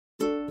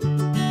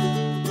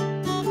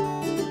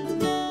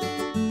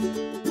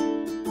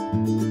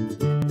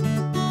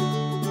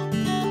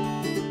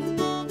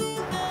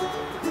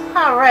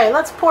Alright,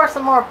 let's pour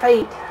some more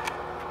paint.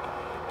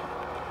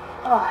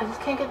 Oh, I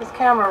just can't get this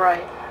camera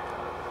right.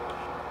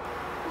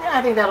 Yeah,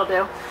 I think that'll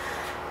do.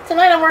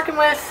 Tonight I'm working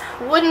with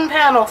wooden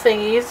panel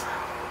thingies.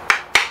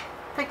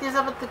 Picked these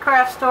up at the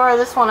craft store.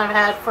 This one I've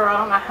had for I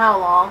don't know how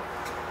long.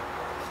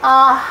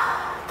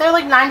 They're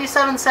like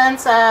 97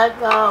 cents at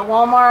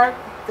Walmart,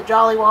 the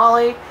Jolly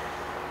Wally.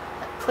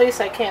 That place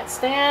I can't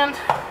stand.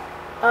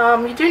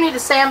 You do need to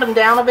sand them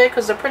down a bit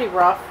because they're pretty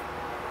rough.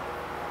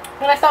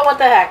 But I thought, what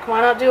the heck,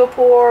 why not do a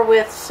pour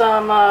with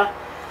some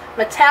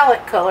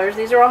metallic colors.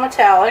 These are all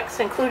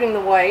metallics, including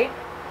the white.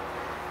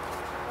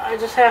 I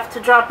just have to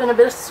drop in a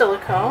bit of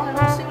silicone and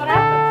we'll see what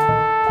happens.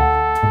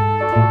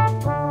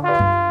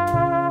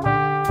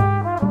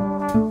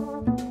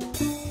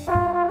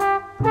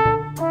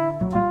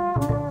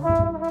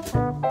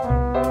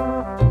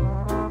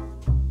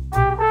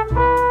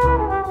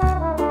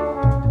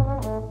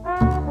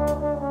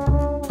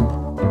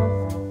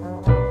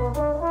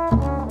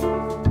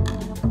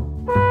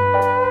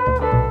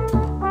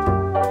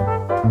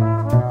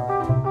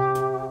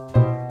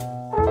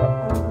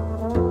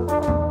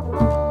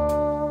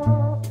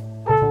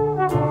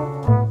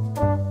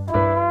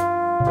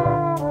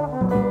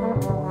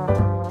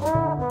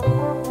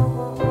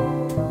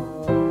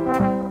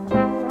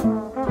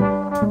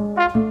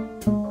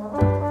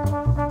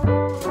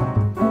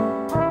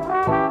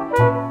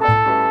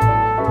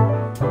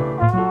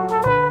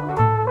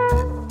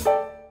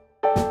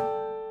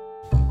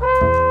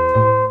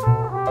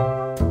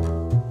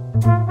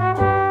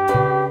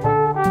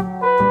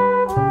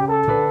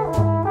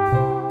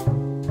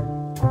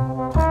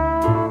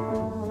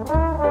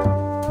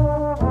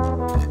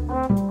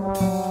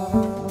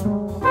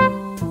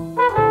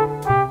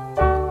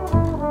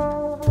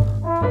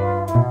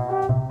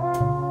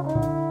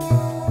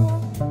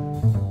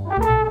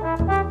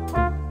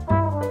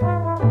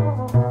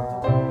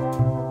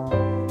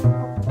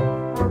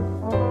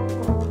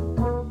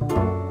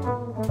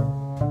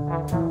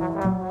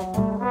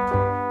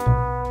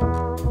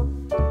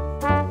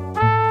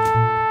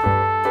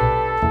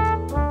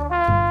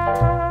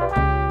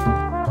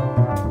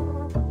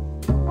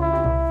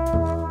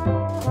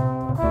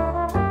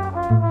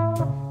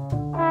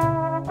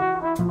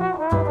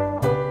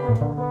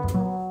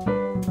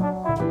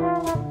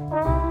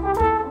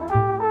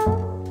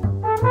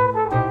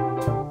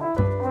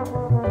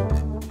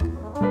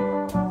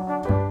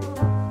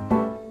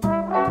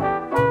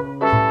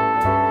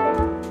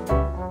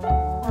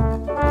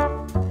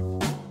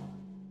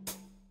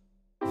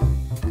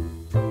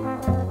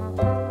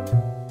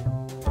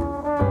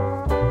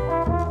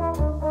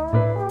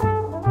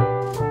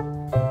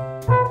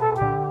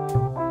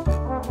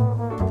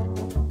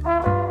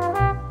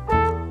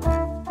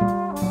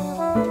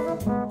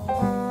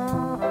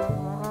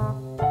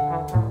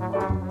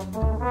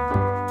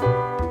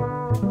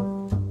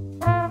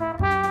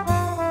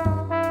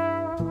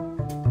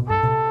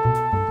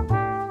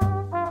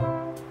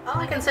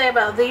 Say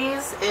about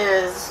these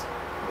is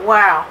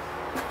wow.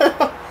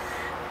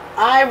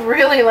 I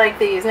really like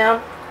these.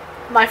 Now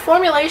my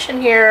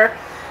formulation here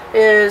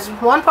is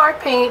 1 part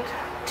paint,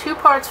 2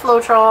 parts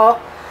Floetrol,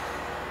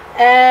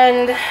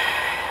 and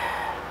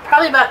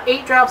probably about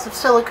 8 drops of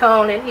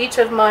silicone in each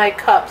of my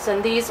cups,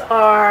 and these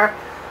are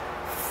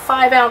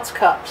 5-ounce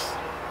cups,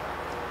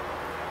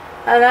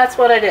 and that's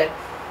what I did.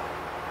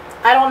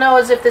 I don't know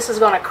as if this is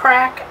going to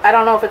crack. I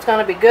don't know if it's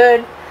going to be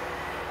good.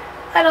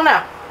 I don't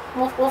know.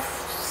 We'll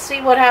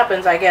see what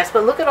happens, I guess.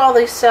 But look at all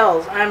these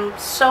cells. I'm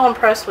so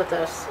impressed with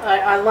this.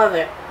 I love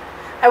it.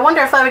 I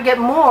wonder if I would get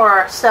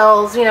more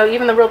cells, you know,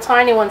 even the real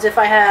tiny ones, if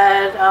I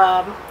had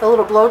the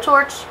little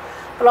blowtorch.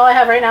 But all I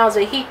have right now is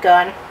a heat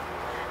gun.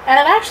 And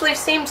it actually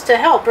seems to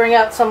help bring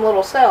out some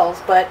little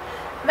cells. But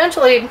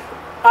eventually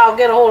I'll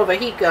get a hold of a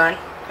heat gun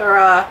or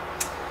a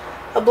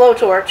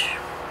blowtorch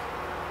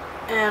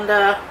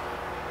and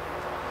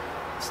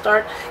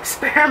start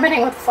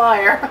experimenting with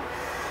fire.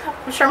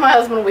 I'm sure my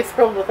husband will be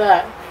thrilled with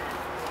that.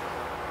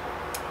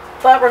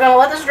 But we're going to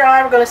let this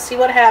dry. We're going to see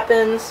what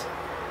happens.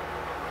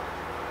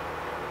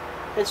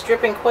 It's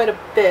dripping quite a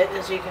bit,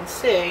 as you can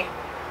see.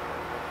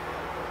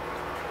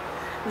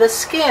 The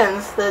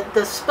skins,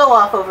 the spill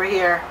off over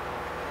here,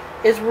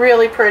 is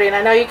really pretty. And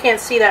I know you can't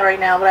see that right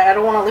now, but I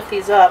don't want to lift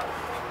these up.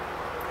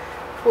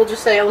 We'll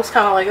just say it looks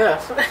kind of like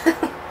this.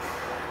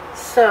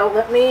 So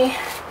let me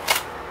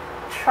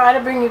try to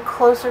bring you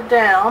closer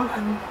down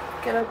and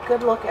get a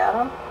good look at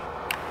them.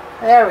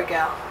 There we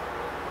go.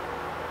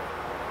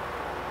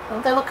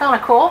 Don't they look kind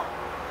of cool?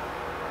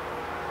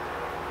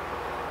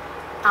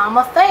 I'm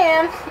a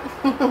fan.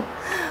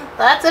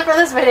 That's it for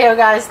this video,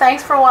 guys.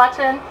 Thanks for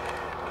watching.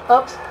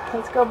 Oops,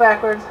 let's go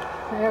backwards.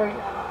 There we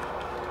go.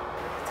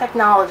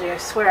 Technology, I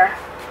swear.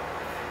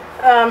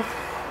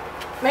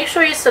 Make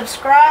sure you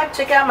subscribe.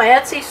 Check out my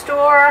Etsy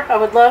store. I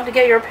would love to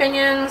get your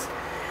opinions.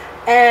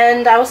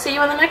 And I will see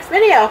you in the next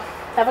video.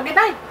 Have a good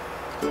night.